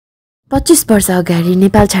25 वर्ष अगाडि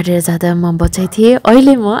नेपाल छाडेर जाँदा म बच्चा थिएँ।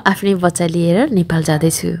 अहिले म आफ्नै बच्चा लिएर नेपाल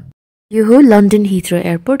जाँदैछु। यो हो लन्डन हिथ्रो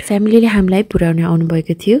एयरपोर्ट। फ्यामिलीले हामीलाई पुर्याउन आउनु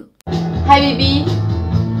भएको थियो। High baby.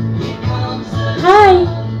 High.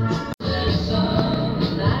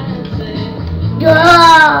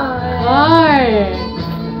 High.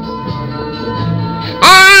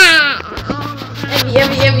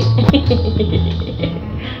 Yummy.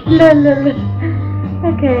 Lol.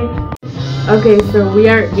 Okay, so we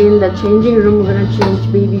are in the changing room. We're gonna change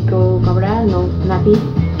baby ko kapda, no nappy.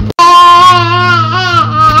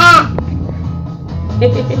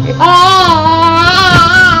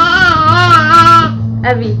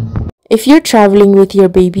 Abby. If you're traveling with your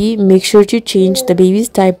baby, make sure to change the baby's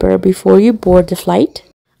diaper before you board the flight.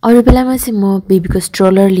 अरु बेलामा चाहिँ म बेबीको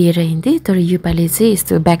stroller लिएर हिँड्दै, तर यो पालि चाहिँ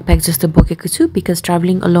यस्तो ब्याकप्याक जस्तो बोकेको छु because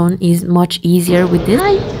traveling alone is much easier with this.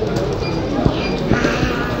 Hi.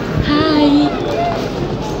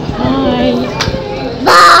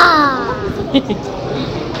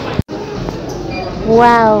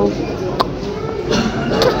 Wow.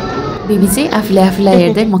 Baby चाहिँ आफूलाई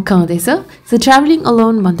हेर्दै मक्का हुँदैछ। सो ट्राभलिङ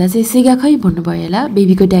अलोन भन्दा चाहिँ सेगा खै भन्नुभयो होला।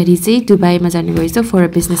 बेबीको ड्याडी चाहिँ दुबईमा जानुभएछ फर अ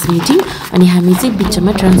बिजनेस मिटिङ अनि हामी चाहिँ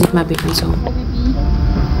बिचमा ट्रान्जिटमा भेट्नेछौँ।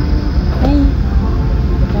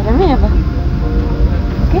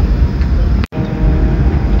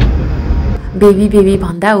 बेबी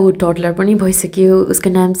भन्दा ऊ टडलर पनि भइसक्यो। उसको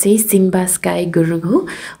नाम चाहिँ सिम्बा स्काई गुरुङ हो।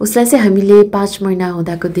 उसलाई चाहिँ हामीले 5 महिना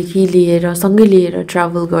हुँदाकोदेखि सँगै लिएर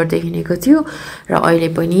ट्राभल गर्दै हिँडेको थियो र अहिले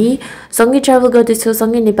पनि सँगै ट्राभल गर्दैछौँ,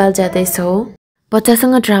 सँगै नेपाल जाँदैछौँ।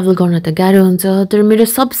 बच्चासँग ट्राभल गर्न त गाह्रो हुन्छ, तर मेरो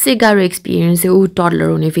सबसे गाह्रो एक्सपिरियन्स चाहिँ ऊ टडलर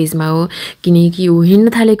हुने फेजमा हो, किनकि ऊ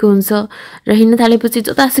हिँड्न थालेको हुन्छ र हिँड्न थालेपछि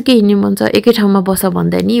जतासुकै हिँड्ने मन छ, एकै ठाउँमा बस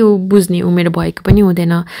भन्दा नि ऊ बुझ्ने उमेर भएको पनि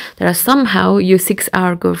हुँदैन। तर समहाउ यो 6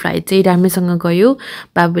 आवरको फ्लाइट चाहिँ राम्रैसँग गयो।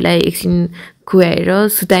 बाबुलाई एकछिन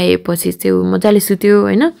खुवाएर सुताएपछि चाहिँ ऊ मजाले सुत्यो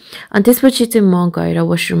होइन। अनि त्यसपछि चाहिँ म गएर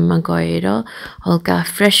वासरुममा गएर हल्का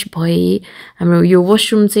फ्रेस भएँ। हाम्रो यो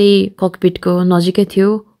वासरुम चाहिँ ककपिटको नजिकै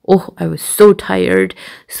थियो। I was so tired.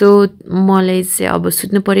 So मलाई चाहिँ अब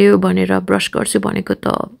सुत्नु पर्यो भनेर ब्रस गर्छु भनेको त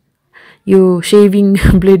यो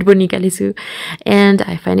शेभिङ ब्लेड पनि निकालेछु। And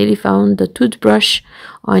I finally found the toothbrush.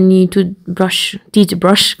 अनि टिथ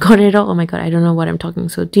ब्रस गरेर oh my god, I don't know what I'm talking.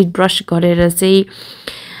 So teeth brush गरेर चाहिँ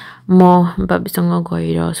म बाबुसँग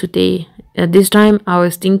गएर सुतेँ। This time I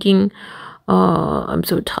was thinking I'm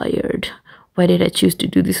so tired. Why did I choose to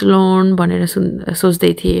do this alone भनेर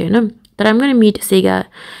सोच्दै थिएँ होइन। But I'm gonna meet Sega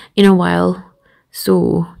in a while.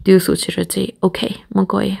 So त्यो सोचेर चाहिँ ओके म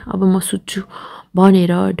गएँ, अब म सुत्छु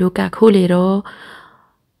भनेर ढोका खोलेर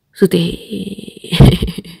सुतेँ।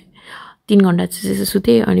 3 घण्टा चाहिँ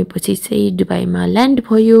सुतेँ अनि पछि चाहिँ दुबईमा ल्यान्ड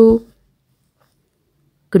भयो।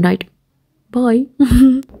 Good night, by.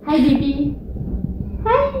 Hi baby.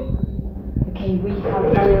 Hi. Okay, we have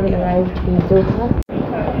finally arrived in Doha.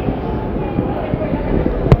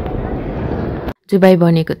 Dubai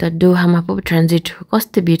भनेको त दोहामा पो ट्रान्जिट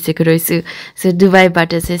कस्तो बिर्सेको रहेछु। सो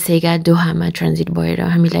दुबईबाट चाहिँ सेगा दोहामा ट्रान्जिट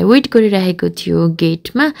भएर हामीलाई वेट गरिरहेको थियो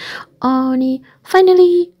गेटमा। अनि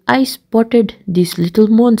finally I spotted this little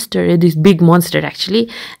monster, this big monster actually,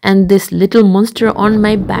 and this little monster on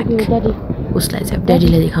my back. उसलाई चाहिँ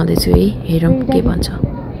ड्याडीलाई देखाउँदैछु है, हेरौँ के भन्छ।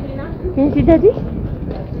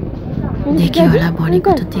 देख्यो होला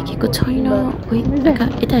भनेको त देखेको छैन।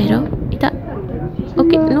 यता हेर, यता।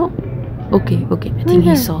 Okay no Okay, I think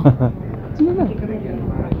he saw.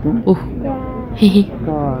 Oh, hehe.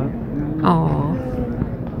 Oh.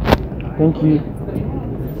 Thank you.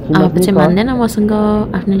 अब चाहिँ मान्दैन मसँग,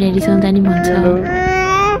 आफ्नो ड्याडीसँग जाने भन्छ।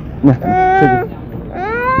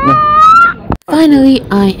 Finally,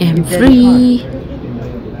 I am free.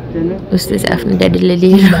 उसले चाहिँ आफ्नो ड्याडीले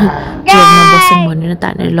लिएर चेयरमा बसौँ भनेर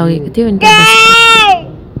तानेर लगेको थियो अनि त्यहाँ बसेको।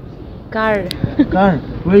 Car.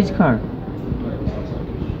 Where is car?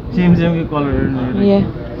 Same color. Yeah.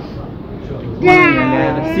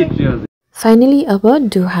 Finally, अब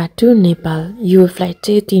दोहा टु नेपाल यो फ्लाइट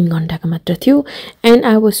चाहिँ 3 घण्टाको मात्र थियो। And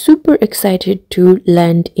I was super excited to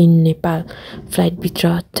land in Nepal. फ्लाइटभित्र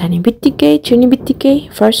जाने बित्तिकै छिर्ने बित्तिकै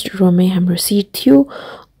फर्स्ट रोमै हाम्रो सिट थियो।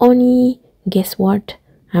 अनि गेस वाट,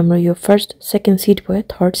 हाम्रो यो फर्स्ट सेकेन्ड सिट भयो।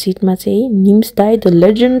 थर्ड सिटमा चाहिँ निम्स दाई द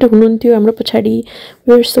लेजेन्ड हुनुहुन्थ्यो हाम्रो पछाडि।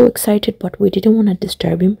 We are so excited but we didn't want to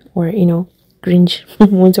disturb him or cringe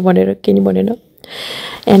हुन्छ भनेर के नि भनेन,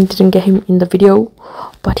 and didn't get him in the video.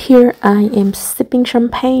 But here I am sipping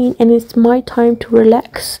champagne and it's my time to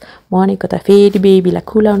relax. भनेको त फेरि बेबीलाई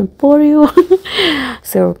खुलाउनु पर्यो।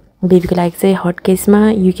 So बेबीको लागि चाहिँ हट केसमा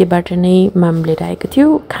युकेबाट नै माम लिएर आएको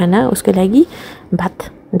थियो खाना, उसको लागि भात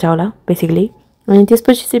जाउला बेसिकली। अनि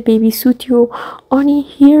त्यसपछि चाहिँ बेबी सुत्यो अनि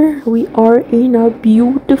here we are in a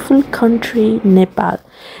beautiful country Nepal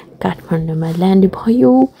काठमाडौँमा ल्यान्ड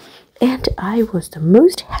भयो and I was the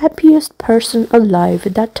most happiest person alive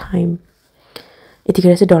at that time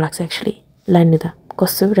यतिखेर चाहिँ डर लाग्छ एक्चुली ल्यान्ड त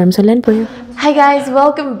कस्तो राम्रोसँग ल्यान्ड भयो hi guys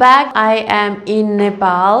welcome back I am in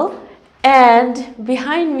Nepal and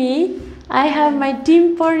behind me I have my team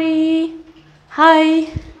परी हाई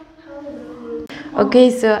ओके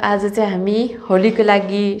सो आज चाहिँ हामी होलीको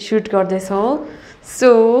लागि सुट गर्दैछौँ so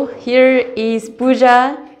here is Puja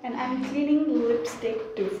and I'm cleaning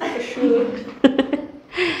lipstick to shoot.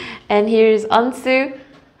 And here is Ansu.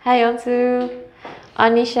 Hi Ansu.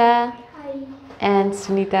 Anisha. Hi. And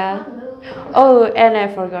Sunita. Hello. Oh, and I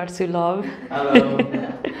forgot Sulabh. Hello.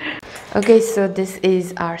 Okay, so this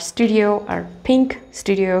is our studio, our pink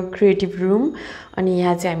studio creative room. अनि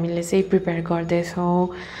यहाँ चाहिँ हामीले चाहिँ prepare गर्दैछौँ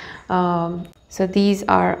so these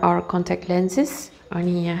are our contact lenses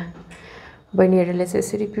अनि यहाँ बहिनीहरूले चाहिँ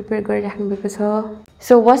यसरी प्रिपेयर गरिराख्नु भएको छ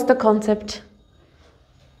so what's the concept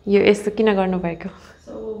यो यस्तो किन गर्नुभएको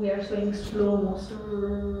So we are showing slow motion.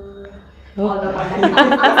 Oh. All the content.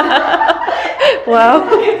 wow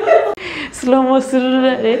slow motion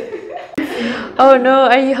oh no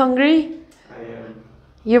are you hungry I am.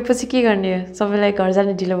 यो पछि के गर्ने हो सबैलाई घर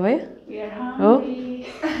जाने ढिलो भयो We are हो hungry.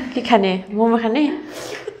 के खाने मोमो खाने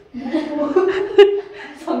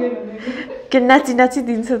सँगै भन्दै के नाची नाची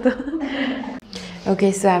दिन्छ त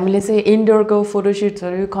ओके सो हामीले चाहिँ इन्डोरको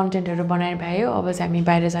फोटोसुट्सहरू कन्टेन्टहरू बनाएर भयो अब चाहिँ हामी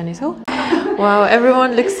बाहिर जानेछौँ wow everyone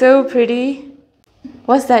looks so pretty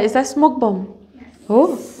what's that is that smoke bomb हो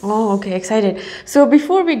okay excited so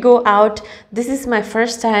before we go out this is my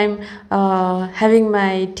first time having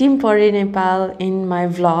my team परी Nepal in my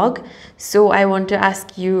vlog so I want to ask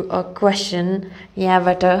you a question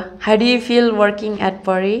यहाँबाट how do you feel working at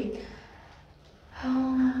परी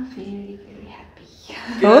Very, very happy.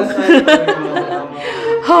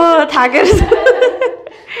 हो थाकेर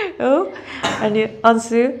हो अनि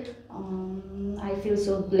Ansu I feel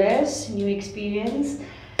so blessed, new experience,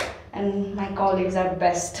 and my colleagues are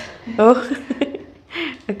best. हो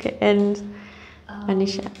okay and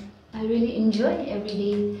Anisha I really enjoy every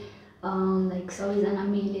day, like सबैजना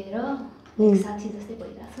मिलेर like साथी जस्तै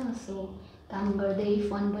भइरहेछ सो काम गर्दै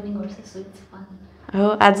फन पनि गर्छ सो इट्स फन हो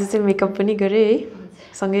आज चाहिँ मेकअप पनि गरेँ है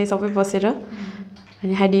सँगै सबै बसेर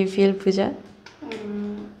अनि हाउ डु यु फिल पूजा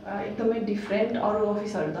एकदमै डिफ्रेन्ट अरू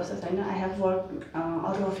अफिसहरू जस्तो छैन आई हेभ वर्क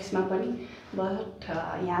अरू अफिसमा पनि बट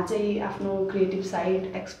यहाँ चाहिँ आफ्नो क्रिएटिभ साइड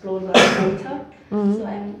एक्सप्लोर गर्न छ so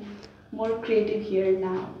I am more creative here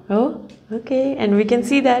now हो okay and we can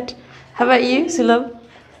see that how about you सुलभ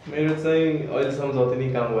मेरो चाहिँ अहिलेसम्म जति नै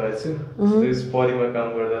काम गरेको छु त्यस परीमा काम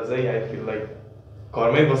गर्दा चाहिँ आई फिल लाइक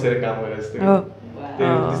घरमै बसेर काम गरेको जस्तो त्यो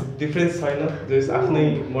डिफ्रेन्स छैन जस आफ्नै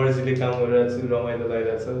मर्जीले काम गरिरहेको छु रमाइलो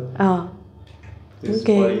लागिरहेको छ This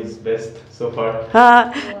body is best so far.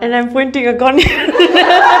 And I'm pointing a gun.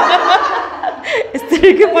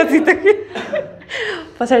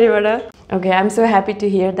 Okay, I'm so happy to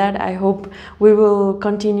hear that. I hope we will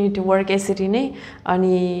continue to work यसरी नै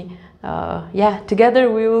अनि yeah, together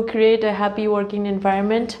we will create a happy working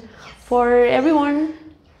environment for everyone.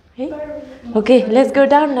 Hey? Okay, let's go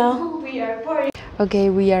down now. We are Pari. Okay,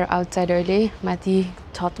 we are outside अहिले माथि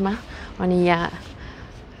छतमा अनि यहाँ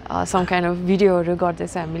some kind of videoहरू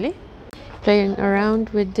गर्दैछ हामीले playing around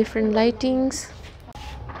with different lightings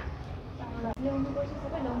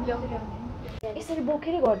यसरी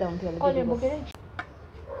बोकेरै गर्दा हुन्थ्यो होला बोकेरै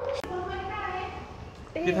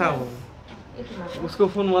के थाहा हो उसको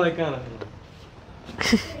फोन मलाई कहाँ राख्नु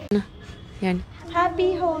यहाँ Happy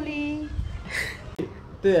Holi.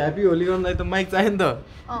 त्यो ह्याप्पी होली गर्नलाई त माइक चाहियो नि त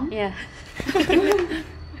yeah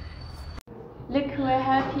look who I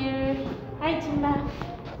have here hi Chimba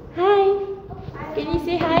hi can you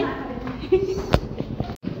say hi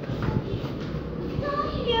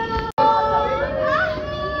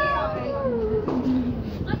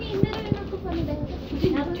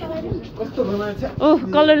कस्तो बनाएको छ oh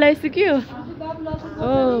color लगाइसक्यो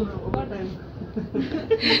oh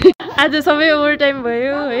आज सबै ओभर टाइम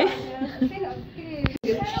भयो है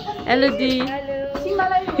हेलो दी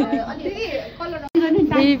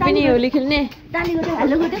दिदी पनि होली खेल्ने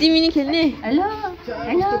तिमी नि खेल्ने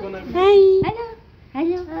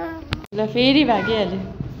ल फेरि भागिहाल्यो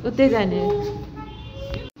उतै जाने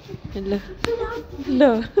ल ल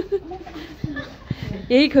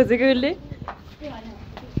यही खोजेको उसले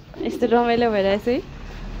यस्तो रमाइलो भइरहेछ है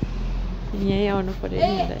यहीँ आउनु पर्यो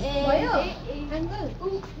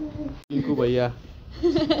इन्कु भैया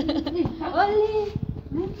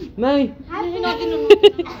नाइ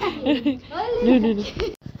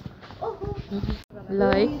ल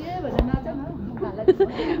है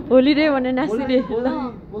होली रे भने नाच्ने रे ल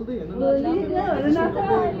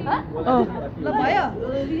भयो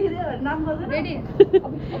नाम गर्दैन रेडी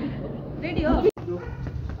रेडी हो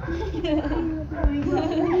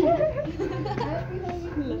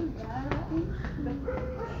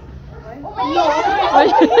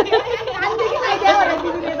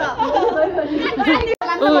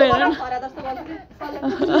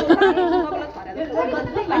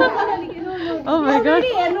Oh my god.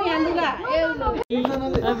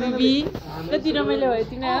 Bibi, kati रमाइलो भयो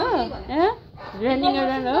तिमी हो? Running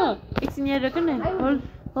around हो? एकछिन यहाँ राख न.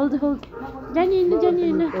 Hold. जानी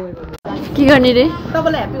हैन. के गर्ने रे?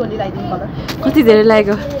 तपाईलाई ह्यापी होली लगाइदिनु पर्ला. कति धेरै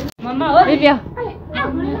लाग्यो. मम्मा हो. बेबी आ.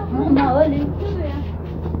 मम्मा Holi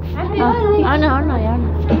Ana.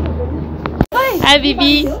 Hi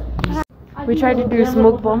Bibi. We tried to do a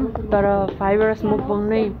smoke bomb, but 5 hour smoke bomb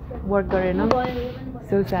नै work गरेन.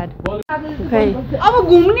 So sad. Okay. अब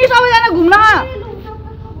घुम्नी सबैजना घुम्न.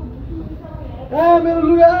 मेरो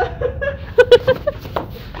लुगा.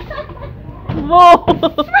 Whoa.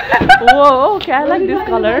 Okay, I like this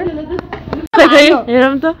color. Okay,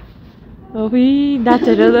 हेरौँ त. ओही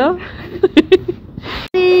दाचेर त.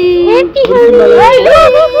 Happy Holi.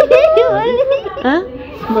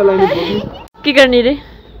 के गर्ने रे?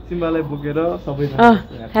 सिम्बालाई बोकेर सबैजना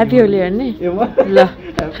ह्यापी होली गर्ने ल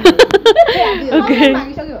okay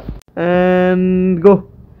and go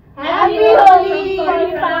happy Holi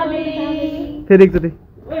family. फेरि एकचोटि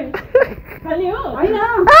खाली हो हैन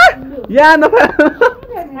या नफा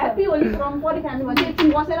ह्यापी होली फ्रम परी फ्यामिली भन्छ एकछिन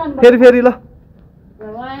बसेर अनि फेरि ल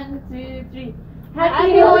 1 2 3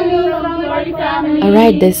 Happy Holi from Pari family.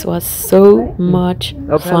 Alright, this was so much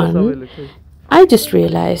fun. I just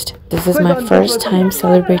realized this is my first time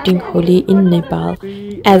celebrating Holi in Nepal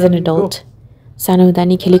as an adult. Sano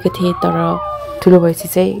dani kheliko thiए तर ठुलो भएपछि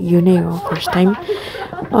चाहिँ यो नै हो first time.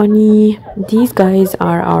 अनि these guys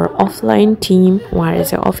are our offline team. उहाँहरु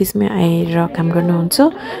चाहिँ अफिसमै आएर काम गर्नुहुन्छ.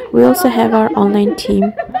 We also have our online team.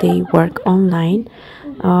 They work online.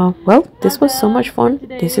 Well, this was so much fun.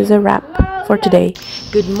 This is a wrap for today.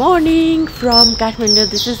 Good morning from Kathmandu.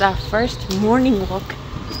 This is our first morning walk.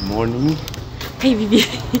 Good morning. Hey Bibi.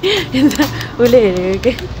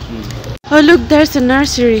 Oh look, there's a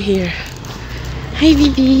nursery here. Hi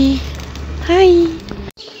Bibi. Hi.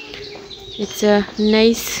 It's a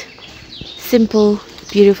nice, simple,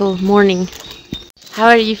 beautiful morning. How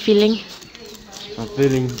are you feeling? I'm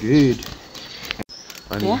feeling good.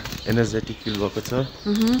 I'm energetic feel भएको छ.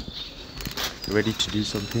 Ready to do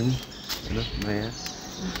something. You know, Maya.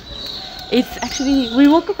 It's actually, we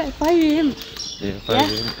woke up at 5 a.m. Yeah, 5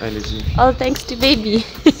 a.m. I listen. All thanks to baby.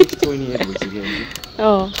 6:28 again.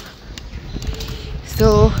 Oh.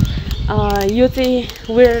 So,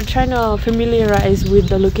 we're trying to familiarize with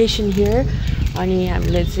the location here.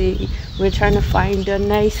 And let's say we're trying to find a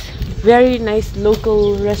nice, very nice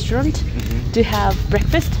local restaurant to have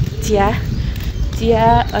breakfast. Tia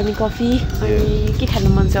and coffee. And ke khanu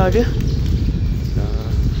man cha haru?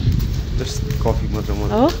 Just coffee matra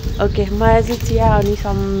man. Oh, okay. Maya चाहिँ चिया अनि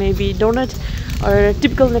some maybe donut or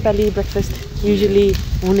typical Nepali breakfast usually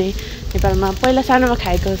हुने नेपालमा पहिला सानोमा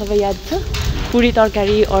खाएको सबै याद छ पुरी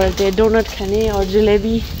तरकारी or the donut खाने or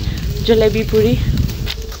jalebi puri.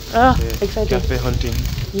 Oh, excited. Cafe hunting.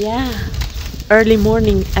 Yeah. Early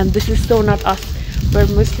morning, and this is so not us. We're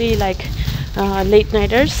mostly like late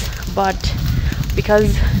nighters, but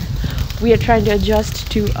because we are trying to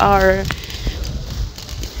adjust to our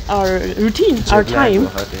routine, our time.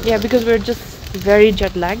 Yeah, because we're just very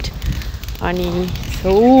jet lagged. Ani,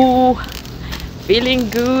 so feeling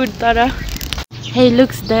good, Tara. Hey,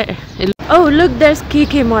 looks there. Oh, look, there's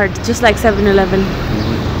KK Mart, just like 7-Eleven.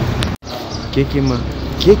 KK Mart.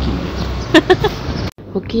 KK.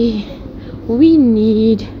 Okay, we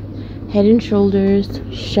need Head and Shoulders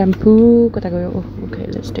shampoo. Oh, okay,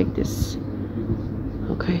 let's take this.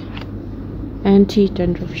 Okay,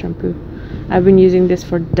 anti-dandruff shampoo. I've been using this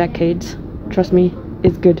for decades. Trust me,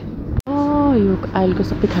 it's good. Oh, I'll go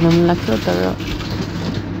sabai khana man lagcha tara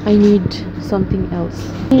I need something else.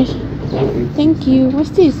 Thank you. What's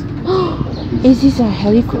this? Is this a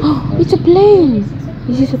helicopter? Oh, it's a plane.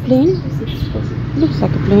 Is this a plane? Looks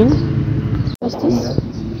like a plane. What's this?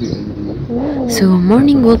 So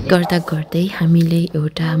morning walk गर्दा गर्दै हामीले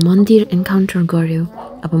एउटा मन्दिर encounter गर्यो.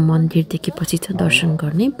 अब मन्दिर देखेपछि त दर्शन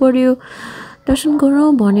गर्नै पर्यो. दर्शन गरौँ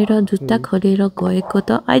भनेर जुत्ता खोलेर गएको त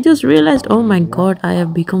I just realized, oh my god, I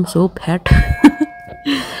have become so fat.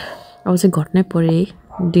 अब चाहिँ घट्नै पर्यो.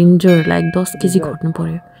 डेन्जर, लाइक 10 केजी घट्नु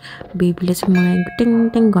पर्यो. बेबीले चाहिँ मलाई टिङ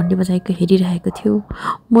टिङ घन्टी बजाएको हेरिरहेको थियो.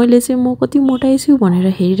 मैले चाहिँ म कति मोटाइछु भनेर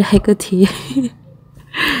हेरिरहेको थिएँ.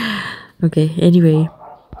 Okay, anyway,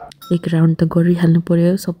 एक राउन्ड त गरिहाल्नु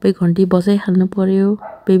पर्यो सबै घन्टी बजाइहाल्नु पर्यो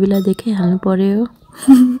बेबीलाई देखाइहाल्नु पर्यो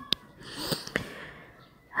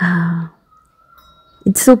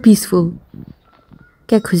इट्स सो पिसफुल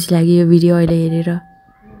क्या खुसी लाग्यो यो भिडियो अहिले हेरेर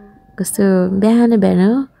कस्तो बिहान बिहान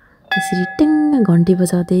त्यसरी टिङ घन्टी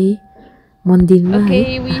बजाउँदै मन्दिरमा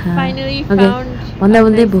भन्दा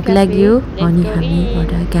भन्दै भोक लाग्यो अनि हामी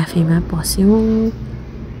एउटा क्याफेमा पस्यौँ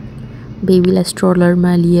बेबीलाई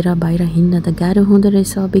स्ट्रोलरमा लिएर बाहिर हिँड्न त गाह्रो हुँदो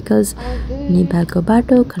रहेछ बिकज नेपालको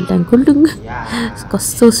बाटो खल्टाङ खुल्टुङ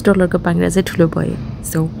कस्तो स्ट्रोलरको पाङ्ग्रा चाहिँ ठुलो भयो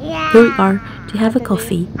so here we are to have a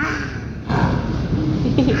coffee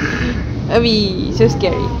अबि so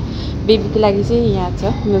scary बेबीको लागि चाहिँ यहाँ छ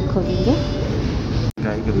मिल्क खोलिन्छ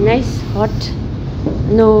नाइस हट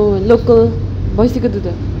नो लोकल भैँसीको दुध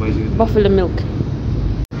buffalo milk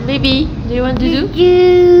baby do you want Dudhu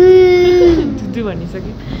Dudhu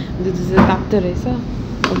भनिसक्यो Dudhu चाहिँ ताप्दो रहेछ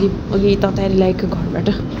अघि तताएर ल्याएको घरबाट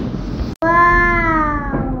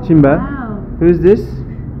Simba, who is this?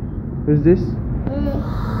 Who is this?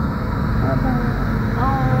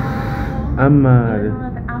 Ammar.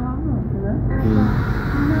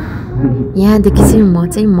 यहाँदेखि चाहिँ म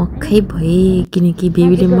चाहिँ मक्खै भएँ किनकि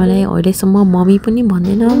बेबीले मलाई अहिलेसम्म मम्मी पनि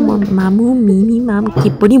भन्दैन मामु मिमी माम के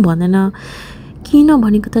पनि भन्दैन किन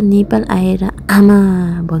भनेको त नेपाल आएर आमा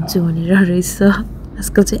भन्छु भनेर रहेछ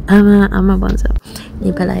आजकल चाहिँ आमा आमा भन्छ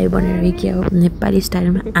नेपाल आयो भनेर क्या हो नेपाली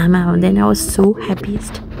स्टाइलमा आमा भन्दैन वाज सो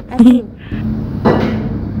ह्याप्पिएस्ट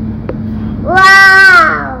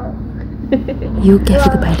यो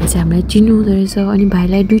क्याफेको भाइले चाहिँ हामीलाई चिन्नु हुँदो रहेछ अनि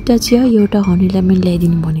भाइलाई 2टा चिया एउटा हनी लेमन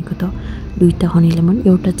ल्याइदिनु भनेको त 2टा हनी लेमन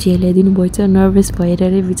एउटा चिया ल्याइदिनु भएछ नर्भस भएर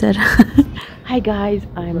रे बिचारा hi guys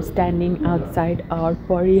I am standing outside our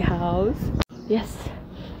परी house yes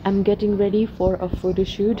I am getting ready for a photo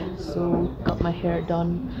shoot so got my hair done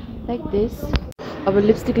like this अब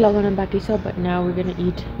लिपस्टिक लगाउन बाँकी छ but now we gonna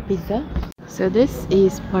it pizza so this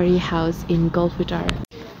is परी house in गल्फुटार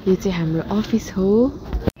यो चाहिँ हाम्रो office हो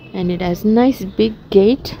and it has nice big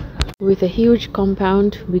gate with a huge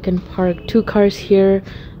compound we can park 2 cars here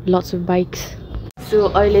lots of bikes so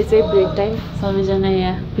अहिले चाहिँ brake time सबैजना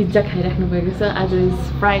यहाँ pizza खाइराख्नु भएको छ आज is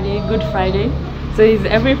Friday good Friday so is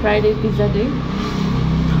every Friday pizza day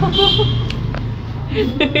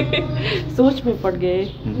सोच में पड़ गए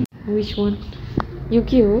which one यो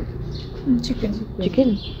के हो चिकन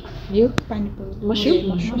यो पानीपुरी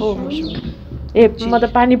मशरूम ओ मशरूम ए म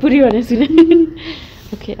त पानीपुरी भने सुने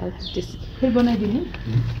Okay, I'll have this.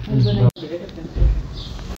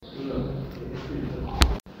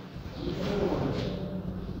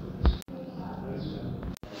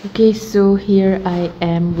 Okay, so here I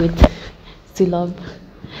am with Silab.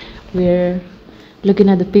 We're looking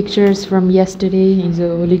at the pictures from yesterday in the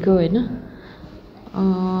Holi ko, right?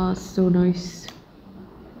 So nice.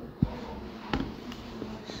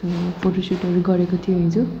 So photo shoot गरेको थियो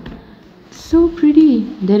हिजो so pretty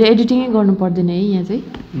धेरै editing गर्नु पर्दैन है यहाँ चाहिँ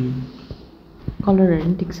कलरहरु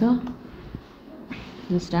पनि ठीक छ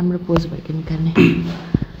जस्ट राम्रो पोज भएको निकाल्ने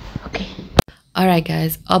ओके अलराइट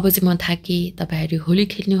गाइज अब चाहिँ म थाके तपाईहरु होली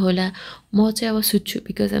खेल्नु होला म चाहिँ अब सुत्छु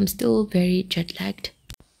because I am still very jet ल्याग्ड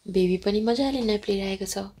baby पनि मजाले न्याप लिइरहेको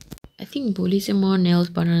छ आई थिंक भोलि चाहिँ म नेल्स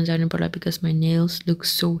बनाउन जानु पर्ला because my nails look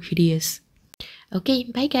so hideous okay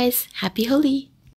bye guys happy Holi